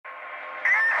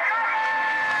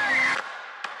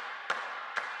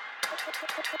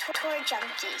Tour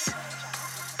Junkies.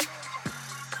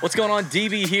 What's going on?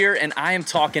 DB here, and I am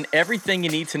talking everything you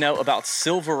need to know about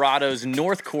Silverado's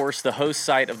North Course, the host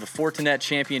site of the Fortinet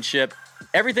Championship.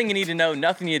 Everything you need to know,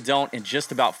 nothing you don't, in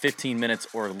just about 15 minutes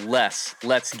or less.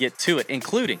 Let's get to it,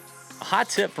 including a hot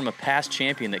tip from a past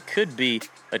champion that could be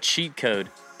a cheat code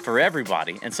for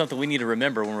everybody and something we need to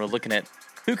remember when we're looking at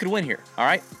who could win here. All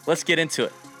right, let's get into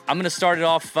it. I'm going to start it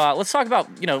off. Let's talk about,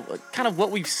 kind of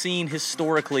what we've seen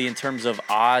historically in terms of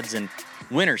odds and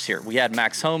winners here. We had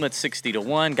Max Homa at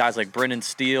 60-1, guys like Brendan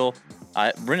Steele.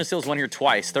 Brendan Steele's won here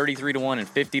twice, 33-1 and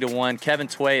 50-1. Kevin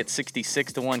Tway at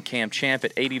 66-1, Cam Champ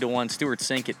at 80-1, Stuart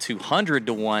Sink at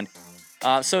 200-1.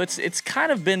 So it's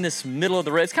kind of been this middle of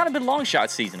the road. It's kind of been long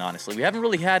shot season, honestly. We haven't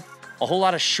really had a whole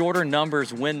lot of shorter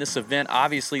numbers win this event.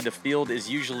 Obviously, the field is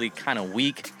usually kind of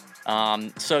weak.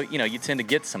 So, you tend to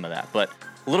get some of that. But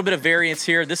a little bit of variance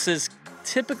here. This is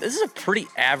a pretty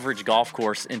average golf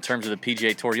course in terms of the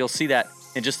PGA Tour. You'll see that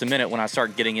in just a minute when I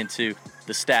start getting into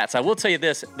the stats. I will tell you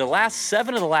this, the last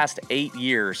 7 of the last 8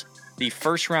 years, the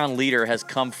first round leader has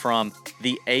come from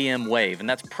the AM Wave, and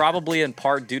that's probably in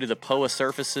part due to the POA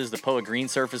surfaces, the POA green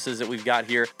surfaces that we've got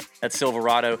here at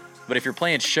Silverado. But if you're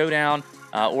playing Showdown,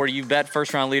 or you bet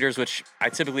first round leaders, which I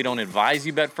typically don't advise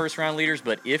you bet first round leaders,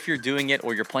 but if you're doing it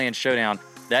or you're playing Showdown,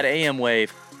 that AM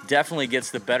Wave definitely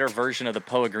gets the better version of the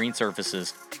POA green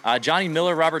surfaces. Johnny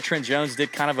Miller, Robert Trent Jones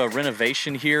did kind of a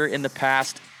renovation here in the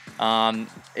past.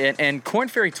 And Korn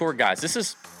Ferry Tour guys,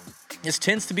 this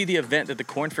tends to be the event that the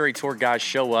Korn Ferry Tour guys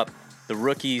show up. The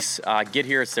rookies get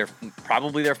here. It's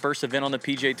probably their first event on the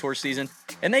PGA Tour season.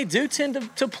 And they do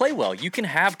tend to play well. You can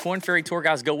have Korn Ferry Tour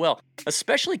guys go well.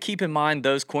 Especially keep in mind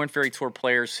those Korn Ferry Tour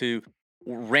players who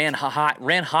ran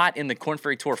hot in the Korn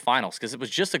Ferry Tour finals, because it was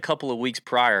just a couple of weeks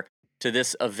prior to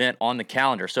this event on the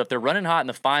calendar. So if they're running hot in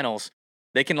the finals,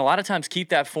 they can a lot of times keep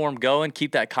that form going,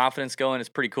 keep that confidence going. It's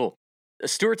pretty cool.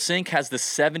 Stuart Sink has the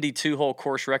 72-hole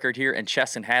course record here, and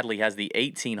Chesson Hadley has the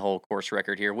 18-hole course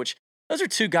record here, which those are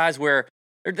two guys where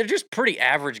they're just pretty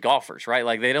average golfers, right?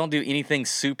 Like, they don't do anything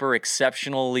super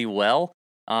exceptionally well.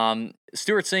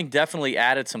 Stuart Sink definitely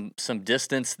added some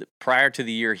distance prior to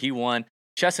the year he won.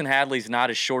 Chesson Hadley's not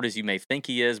as short as you may think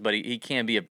he is, but he can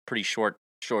be a pretty short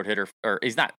hitter, or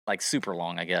he's not like super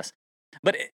long, I guess.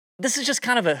 But this is just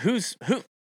kind of a who.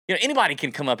 Anybody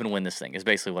can come up and win this thing is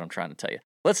basically what I'm trying to tell you.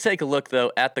 Let's take a look,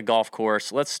 though, at the golf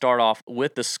course. Let's start off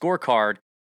with the scorecard.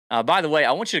 By the way,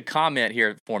 I want you to comment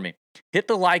here for me. Hit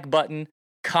the like button.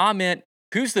 Comment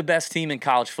who's the best team in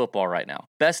college football right now.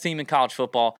 Best team in college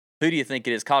football. Who do you think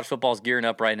it is? College football is gearing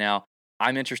up right now.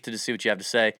 I'm interested to see what you have to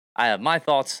say. I have my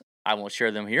thoughts. I won't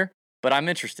share them here, but I'm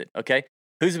interested, okay?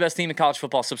 Who's the best team in college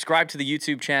football? Subscribe to the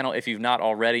YouTube channel if you've not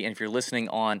already. And if you're listening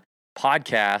on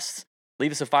podcasts,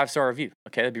 leave us a 5-star review,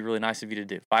 okay? That'd be really nice of you to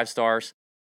do. 5 stars,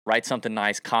 write something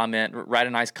nice, write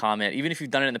a nice comment. Even if you've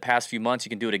done it in the past few months, you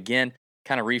can do it again,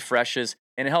 kind of refreshes,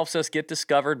 and it helps us get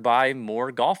discovered by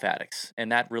more golf addicts.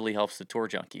 And that really helps the Tour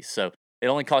Junkies. So it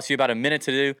only costs you about a minute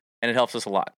to do, and it helps us a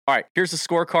lot. All right, here's the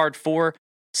scorecard for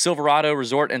Silverado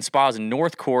Resort and Spa's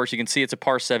North Course. You can see it's a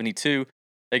par 72.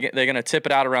 They're going to tip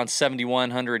it out around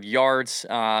 7,100 yards.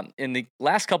 In the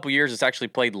last couple years, it's actually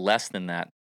played less than that.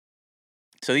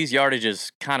 So these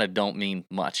yardages kind of don't mean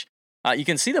much. You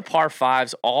can see the par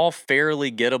 5s all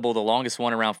fairly gettable. The longest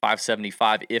one around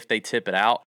 575 if they tip it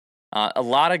out. A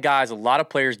lot of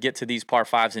players get to these par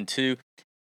 5s in 2.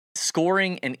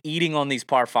 Scoring and eating on these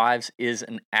par 5s is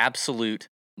an absolute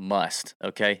must,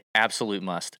 okay? Absolute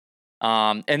must.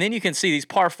 And then you can see these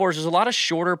par 4s. There's a lot of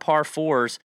shorter par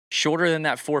 4s, shorter than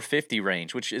that 450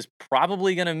 range, which is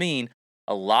probably going to mean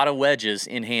a lot of wedges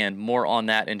in hand. More on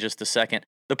that in just a second.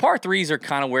 The par 3s are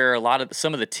kind of where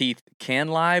some of the teeth can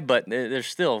lie, but they're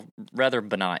still rather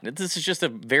benign. This is just a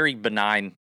very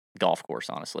benign golf course,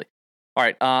 honestly. All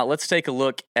right, let's take a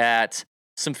look at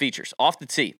some features. Off the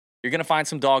tee, you're going to find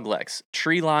some dog legs,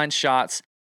 tree line shots.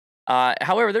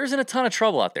 However, there isn't a ton of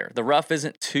trouble out there. The rough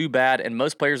isn't too bad, and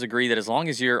most players agree that as long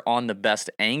as you're on the best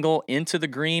angle into the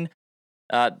green,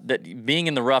 that being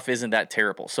in the rough isn't that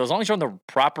terrible. So as long as you're on the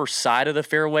proper side of the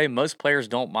fairway, most players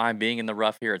don't mind being in the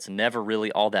rough here. It's never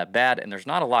really all that bad, and there's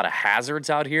not a lot of hazards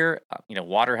out here,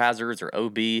 water hazards or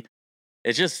OB.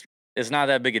 It's not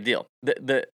that big a deal.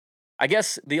 I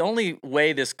guess the only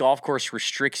way this golf course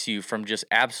restricts you from just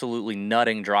absolutely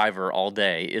nutting driver all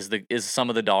day is some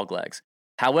of the dog legs.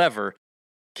 However,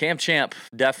 Cam Champ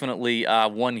definitely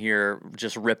won here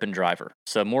just ripping driver.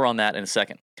 So more on that in a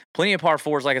second. Plenty of par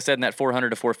 4s, like I said, in that 400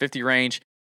 to 450 range,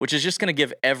 which is just going to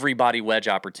give everybody wedge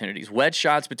opportunities. Wedge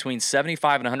shots between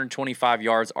 75 and 125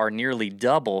 yards are nearly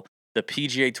double the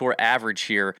PGA Tour average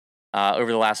here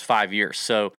over the last 5 years.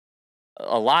 So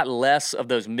a lot less of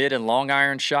those mid and long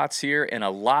iron shots here and a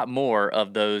lot more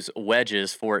of those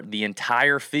wedges for the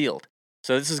entire field.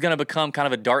 So this is going to become kind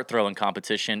of a dart throwing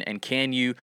competition. And can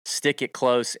you stick it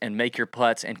close and make your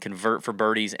putts and convert for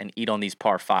birdies and eat on these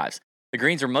par fives? The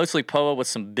greens are mostly POA with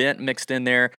some bent mixed in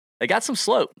there. They got some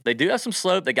slope. They do have some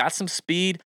slope. They got some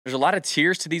speed. There's a lot of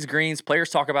tiers to these greens. Players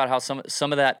talk about how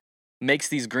some of that makes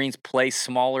these greens play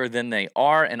smaller than they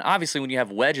are. And obviously when you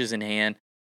have wedges in hand,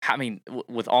 I mean,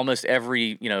 with almost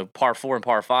every, par 4 and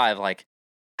par 5, like,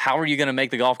 how are you going to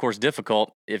make the golf course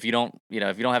difficult if you don't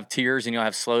have tiers and you don't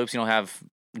have slopes, you don't have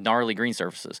gnarly green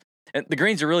surfaces? And the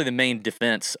greens are really the main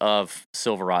defense of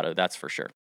Silverado, that's for sure.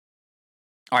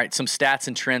 All right, some stats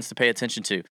and trends to pay attention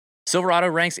to. Silverado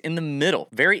ranks in the middle,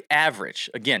 very average.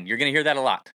 Again, you're going to hear that a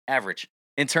lot, average.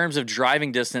 In terms of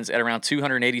driving distance at around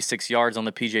 286 yards on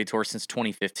the PGA Tour since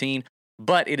 2015,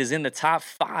 but it is in the top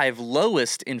 5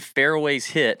 lowest in fairways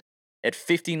hit at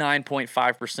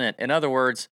 59.5%. In other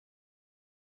words,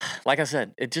 like I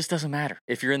said, it just doesn't matter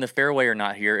if you're in the fairway or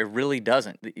not here. It really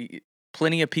doesn't.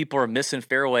 Plenty of people are missing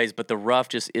fairways, but the rough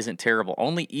just isn't terrible.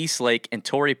 Only Eastlake and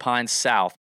Torrey Pines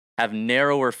South have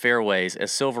narrower fairways,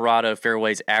 as Silverado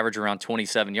fairways average around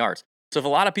 27 yards. So if a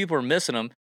lot of people are missing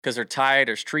them because they're tight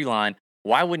or tree line,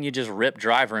 why wouldn't you just rip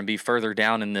driver and be further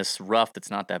down in this rough that's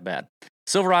not that bad?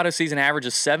 Silverado season average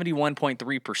is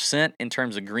 71.3% in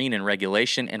terms of green and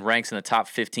regulation and ranks in the top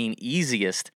 15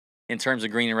 easiest in terms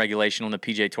of green and regulation on the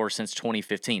PGA Tour since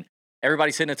 2015.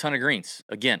 Everybody's hitting a ton of greens,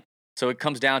 again. So it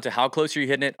comes down to how close are you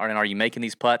hitting it, and are you making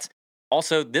these putts?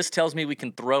 Also, this tells me we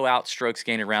can throw out strokes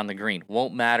gained around the green.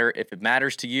 Won't matter. If it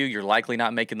matters to you, you're likely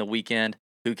not making the weekend.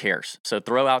 Who cares? So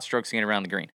throw out strokes gained around the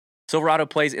green. Silverado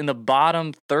plays in the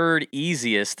bottom third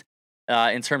easiest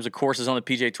in terms of courses on the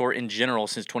PGA Tour in general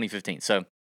since 2015. So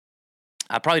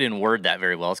I probably didn't word that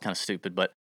very well. It's kind of stupid,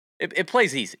 but it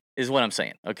plays easy is what I'm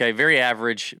saying. Okay, very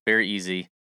average, very easy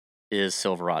is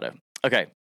Silverado. Okay,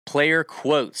 player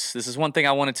quotes. This is one thing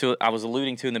I was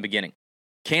alluding to in the beginning.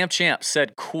 Cam Champ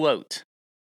said, quote,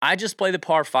 "I just play the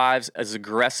par 5s as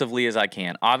aggressively as I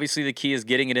can. Obviously, the key is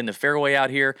getting it in the fairway out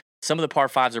here. Some of the par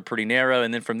 5s are pretty narrow,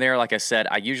 and then from there, like I said,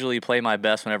 I usually play my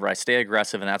best whenever I stay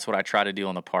aggressive, and that's what I try to do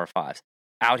on the par 5s.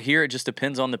 Out here, it just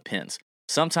depends on the pins.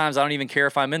 Sometimes I don't even care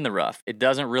if I'm in the rough. It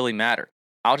doesn't really matter.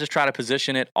 I'll just try to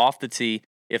position it off the tee.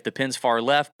 If the pin's far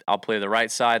left, I'll play the right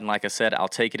side, and like I said, I'll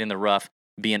take it in the rough,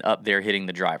 being up there hitting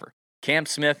the driver." Cam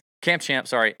Champ,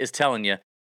 is telling you,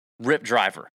 rip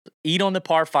driver. Eat on the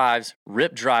par 5s,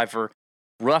 rip driver.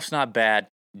 Rough's not bad,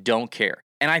 don't care.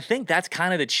 And I think that's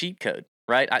kind of the cheat code,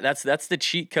 right? That's the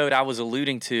cheat code I was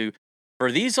alluding to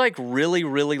for these like really,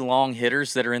 really long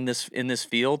hitters that are in this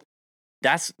field.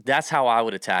 That's how I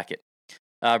would attack it.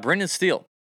 Brendan Steele,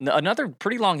 another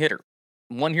pretty long hitter,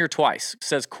 won here twice,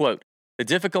 says, quote, "The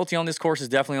difficulty on this course is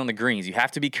definitely on the greens. You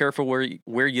have to be careful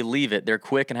where you leave it. They're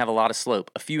quick and have a lot of slope.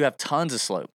 A few have tons of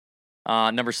slope.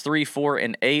 Numbers 3, 4,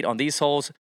 and 8 on these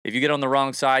holes. If you get on the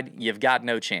wrong side, you've got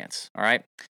no chance." All right.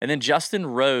 And then Justin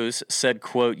Rose said,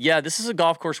 quote, "Yeah, this is a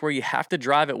golf course where you have to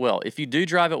drive it well. If you do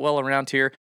drive it well around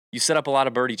here, you set up a lot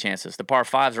of birdie chances. The par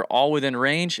 5s are all within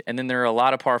range, and then there are a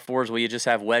lot of par 4s where you just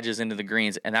have wedges into the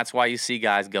greens, and that's why you see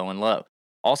guys going low.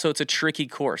 Also, it's a tricky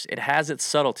course. It has its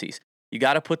subtleties. You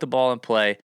got to put the ball in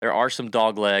play. There are some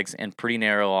dog legs and pretty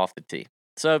narrow off the tee."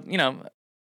 So,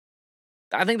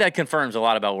 I think that confirms a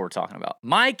lot about what we're talking about.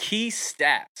 My key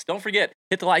stats. Don't forget,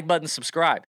 hit the like button,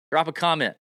 subscribe, drop a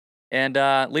comment, and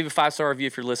leave a 5-star review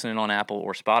if you're listening on Apple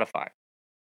or Spotify.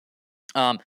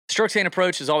 Strokes gained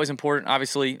approach is always important.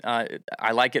 Obviously,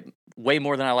 I like it way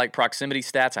more than I like proximity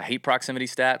stats. I hate proximity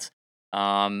stats.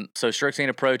 So strokes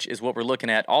gained approach is what we're looking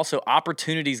at. Also,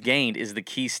 opportunities gained is the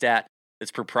key stat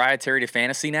that's proprietary to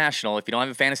Fantasy National. If you don't have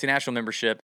a Fantasy National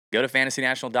membership, go to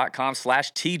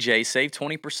fantasynational.com/TJ, save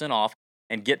 20% off,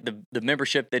 and get the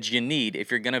membership that you need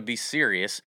if you're going to be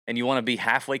serious and you want to be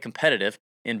halfway competitive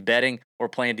in betting or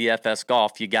playing DFS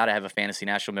golf. You got to have a Fantasy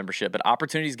National membership. But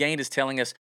opportunities gained is telling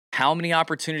us how many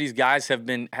opportunities guys have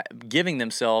been giving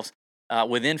themselves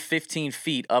within 15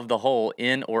 feet of the hole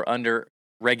in or under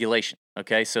regulation.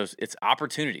 Okay, so it's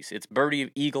opportunities. It's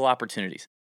birdie eagle opportunities.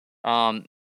 I'm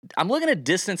looking at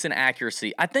distance and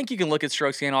accuracy. I think you can look at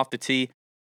strokes gained off the tee.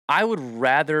 I would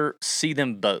rather see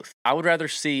them both. I would rather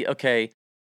see, okay,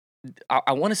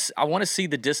 I want to see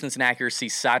the distance and accuracy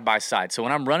side by side. So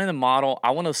when I'm running the model, I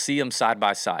want to see them side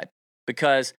by side,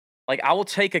 because like I will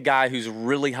take a guy who's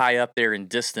really high up there in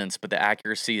distance, but the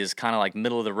accuracy is kind of like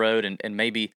middle of the road, and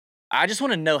maybe I just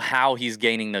want to know how he's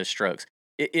gaining those strokes.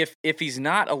 If he's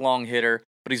not a long hitter,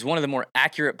 but he's one of the more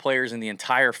accurate players in the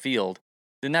entire field,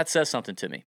 then that says something to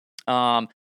me.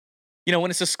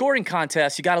 when it's a scoring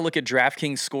contest, you got to look at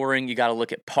DraftKings scoring. You got to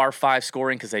look at par 5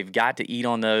 scoring because they've got to eat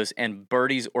on those, and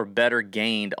birdies or better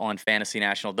gained on Fantasy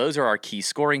National. Those are our key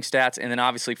scoring stats. And then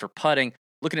obviously for putting,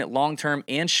 looking at long-term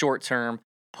and short-term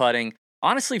putting.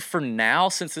 Honestly, for now,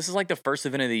 since this is like the first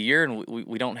event of the year and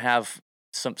we don't have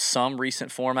some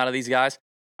recent form out of these guys,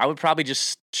 I would probably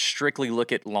just strictly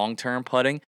look at long-term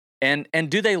putting. And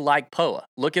do they like POA?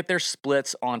 Look at their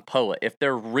splits on POA. If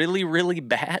they're really, really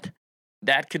bad,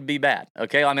 that could be bad,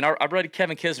 okay? I mean, our buddy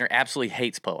Kevin Kisner absolutely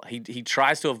hates POA. He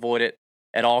tries to avoid it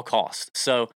at all costs.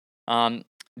 So, are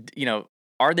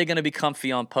they going to be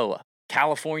comfy on POA?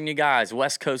 California guys,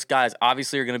 West Coast guys,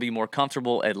 obviously are going to be more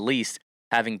comfortable at least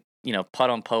having, putt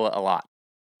on POA a lot.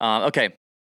 Okay,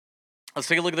 let's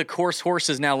take a look at the course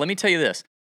horses now. Let me tell you this.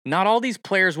 Not all these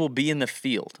players will be in the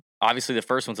field. Obviously, the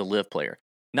first one's a live player.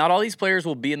 Not all these players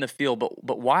will be in the field,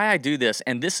 but why I do this,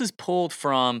 and this is pulled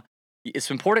from,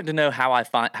 it's important to know how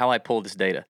I pull this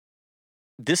data.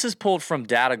 This is pulled from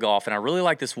Data Golf, and I really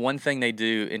like this one thing they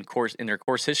do in their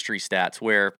course history stats,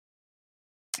 where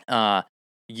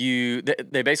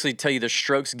they basically tell you the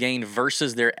strokes gained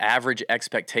versus their average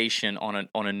expectation on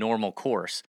a normal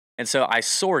course. And so I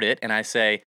sort it, and I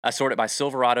sort it by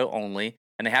Silverado only,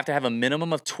 and they have to have a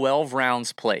minimum of 12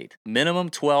 rounds played. Minimum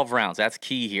 12 rounds. That's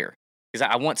key here, because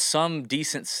I want some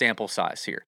decent sample size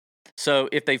here. So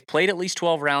if they've played at least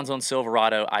 12 rounds on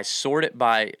Silverado, I sort it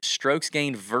by strokes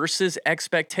gained versus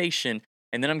expectation,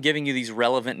 and then I'm giving you these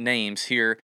relevant names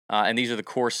here, and these are the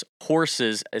course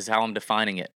horses is how I'm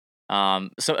defining it.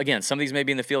 So again, some of these may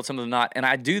be in the field, some of them not, and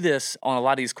I do this on a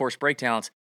lot of these course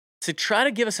breakdowns to try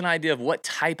to give us an idea of what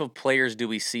type of players do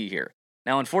we see here.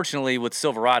 Now, unfortunately, with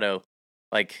Silverado,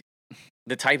 like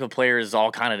the type of players is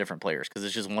all kind of different players because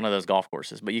it's just one of those golf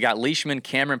courses. But you got Leishman,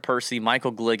 Cameron Percy,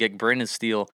 Michael Gligic, Brendan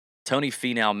Steele, Tony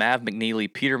Finau, Mav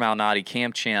McNeely, Peter Malnati,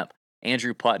 Cam Champ,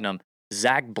 Andrew Putnam,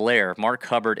 Zach Blair, Mark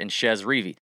Hubbard, and Chez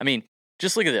Reavie. I mean,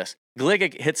 just look at this.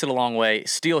 Gligic hits it a long way.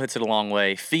 Steele hits it a long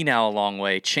way. Finau a long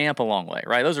way. Champ a long way,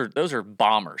 right? Those are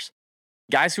bombers.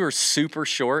 Guys who are super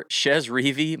short, Chez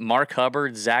Reavie, Mark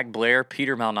Hubbard, Zach Blair,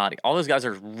 Peter Malnati. All those guys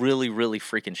are really, really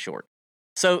freaking short.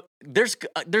 So there's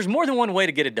more than one way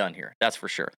to get it done here. That's for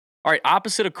sure. All right,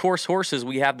 opposite of course horses,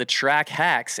 we have the track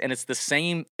hacks, and it's the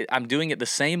same. I'm doing it the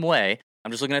same way.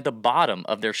 I'm just looking at the bottom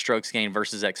of their strokes gained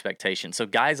versus expectation. So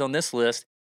guys on this list,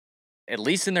 at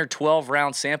least in their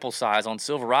 12-round sample size on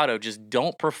Silverado, just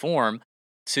don't perform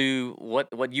to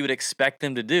what you would expect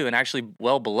them to do, and actually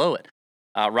well below it.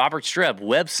 Robert Streb,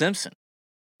 Webb Simpson,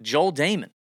 Joel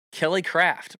Damon, Kelly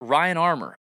Craft, Ryan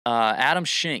Armour, Adam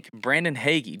Schenk, Brandon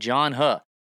Hagee, John Huh,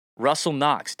 Russell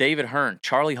Knox, David Hearn,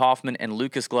 Charlie Hoffman, and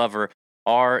Lucas Glover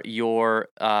are your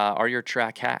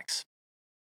track hacks.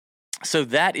 So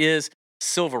that is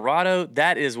Silverado.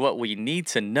 That is what we need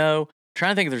to know. I'm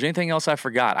trying to think if there's anything else I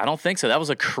forgot. I don't think so. That was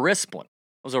a crisp one.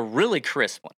 It was a really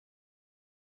crisp one.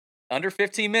 Under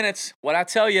 15 minutes. What I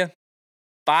tell you,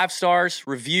 5 stars,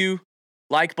 review,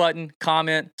 like button,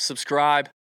 comment, subscribe,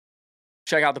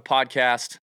 check out the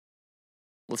podcast.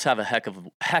 Let's have a heck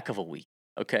of a week,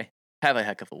 okay? Have a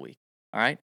heck of a week, all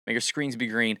right? Make your screens be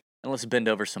green, and let's bend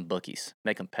over some bookies.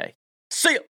 Make them pay.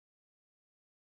 See ya!